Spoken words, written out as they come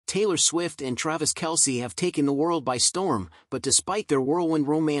Taylor Swift and Travis Kelce have taken the world by storm, but despite their whirlwind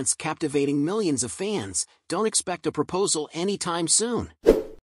romance captivating millions of fans, don't expect a proposal anytime soon.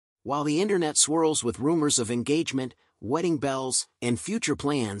 While the internet swirls with rumors of engagement, wedding bells, and future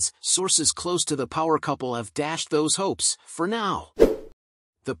plans, sources close to the power couple have dashed those hopes, for now.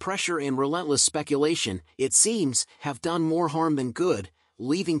 The pressure and relentless speculation, it seems, have done more harm than good,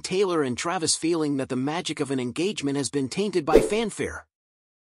 leaving Taylor and Travis feeling that the magic of an engagement has been tainted by fanfare.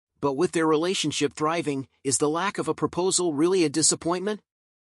 But with their relationship thriving, is the lack of a proposal really a disappointment?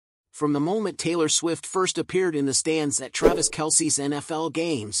 From the moment Taylor Swift first appeared in the stands at Travis Kelce's NFL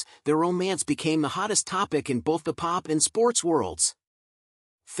games, their romance became the hottest topic in both the pop and sports worlds.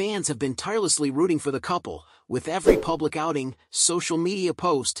 Fans have been tirelessly rooting for the couple, with every public outing, social media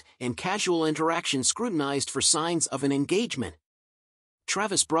post, and casual interaction scrutinized for signs of an engagement.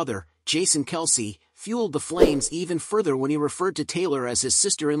 Travis' brother, Jason Kelce, fueled the flames even further when he referred to Taylor as his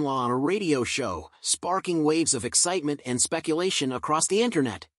sister-in-law on a radio show, sparking waves of excitement and speculation across the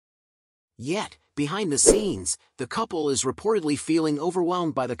internet. Yet, behind the scenes, the couple is reportedly feeling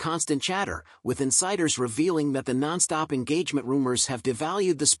overwhelmed by the constant chatter, with insiders revealing that the non-stop engagement rumors have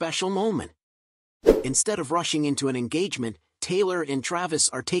devalued the special moment. Instead of rushing into an engagement, Taylor and Travis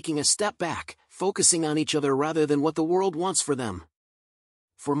are taking a step back, focusing on each other rather than what the world wants for them.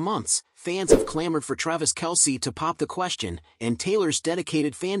 For months, fans have clamored for Travis Kelce to pop the question, and Taylor's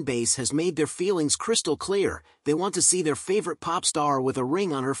dedicated fan base has made their feelings crystal clear. They want to see their favorite pop star with a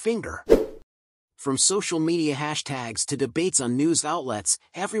ring on her finger. From social media hashtags to debates on news outlets,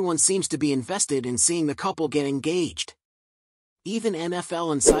 everyone seems to be invested in seeing the couple get engaged. Even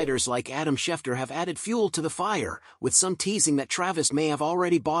NFL insiders like Adam Schefter have added fuel to the fire, with some teasing that Travis may have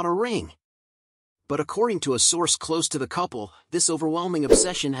already bought a ring. But according to a source close to the couple, this overwhelming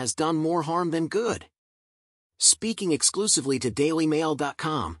obsession has done more harm than good. Speaking exclusively to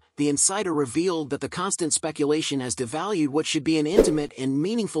DailyMail.com, the insider revealed that the constant speculation has devalued what should be an intimate and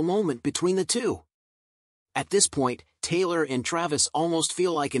meaningful moment between the two. At this point, Taylor and Travis almost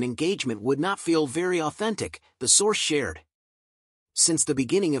feel like an engagement would not feel very authentic, the source shared. Since the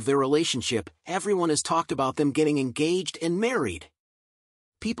beginning of their relationship, everyone has talked about them getting engaged and married.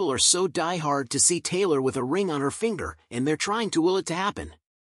 People are so diehard to see Taylor with a ring on her finger, and they're trying to will it to happen.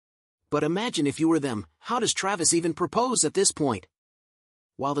 But imagine if you were them, how does Travis even propose at this point?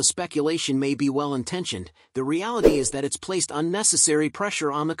 While the speculation may be well-intentioned, the reality is that it's placed unnecessary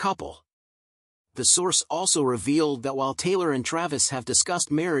pressure on the couple. The source also revealed that while Taylor and Travis have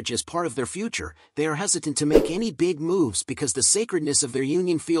discussed marriage as part of their future, they are hesitant to make any big moves because the sacredness of their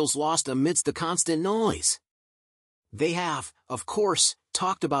union feels lost amidst the constant noise. They have, of course,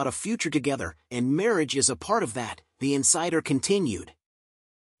 talked about a future together, and marriage is a part of that, the insider continued.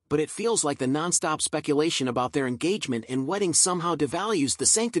 But it feels like the non-stop speculation about their engagement and wedding somehow devalues the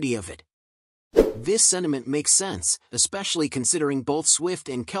sanctity of it. This sentiment makes sense, especially considering both Swift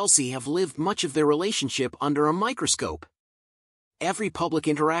and Kelce have lived much of their relationship under a microscope. Every public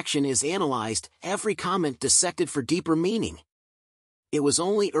interaction is analyzed, every comment dissected for deeper meaning. It was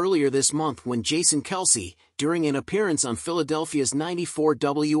only earlier this month when Jason Kelce, during an appearance on Philadelphia's 94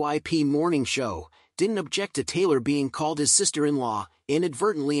 WIP morning show, didn't object to Taylor being called his sister-in-law,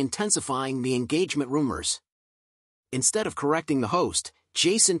 inadvertently intensifying the engagement rumors. Instead of correcting the host,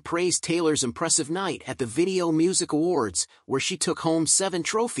 Jason praised Taylor's impressive night at the Video Music Awards, where she took home 7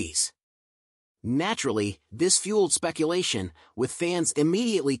 trophies. Naturally, this fueled speculation, with fans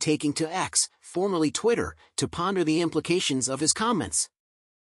immediately taking to X, formerly Twitter, to ponder the implications of his comments.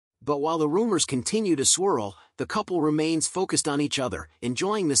 But while the rumors continue to swirl, the couple remains focused on each other,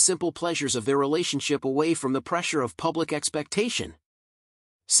 enjoying the simple pleasures of their relationship away from the pressure of public expectation.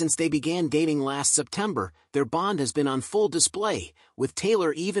 Since they began dating last September, their bond has been on full display, with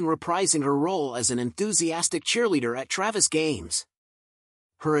Taylor even reprising her role as an enthusiastic cheerleader at Travis games.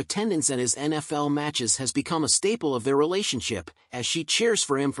 Her attendance at his NFL matches has become a staple of their relationship, as she cheers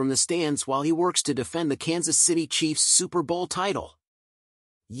for him from the stands while he works to defend the Kansas City Chiefs' Super Bowl title.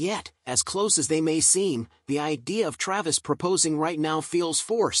 Yet, as close as they may seem, the idea of Travis proposing right now feels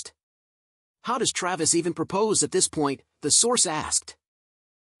forced. How does Travis even propose at this point? The source asked.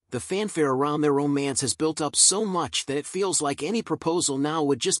 The fanfare around their romance has built up so much that it feels like any proposal now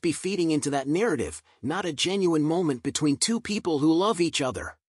would just be feeding into that narrative, not a genuine moment between two people who love each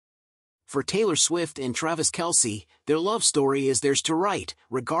other. For Taylor Swift and Travis Kelce, their love story is theirs to write,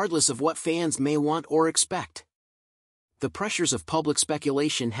 regardless of what fans may want or expect. The pressures of public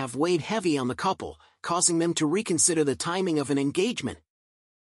speculation have weighed heavy on the couple, causing them to reconsider the timing of an engagement.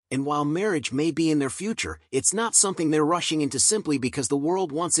 And while marriage may be in their future, it's not something they're rushing into simply because the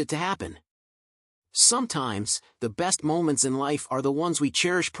world wants it to happen. Sometimes, the best moments in life are the ones we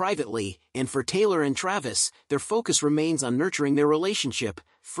cherish privately, and for Taylor and Travis, their focus remains on nurturing their relationship,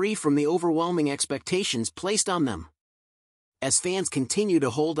 free from the overwhelming expectations placed on them. As fans continue to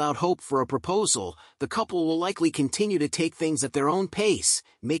hold out hope for a proposal, the couple will likely continue to take things at their own pace,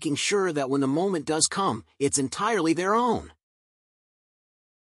 making sure that when the moment does come, it's entirely their own.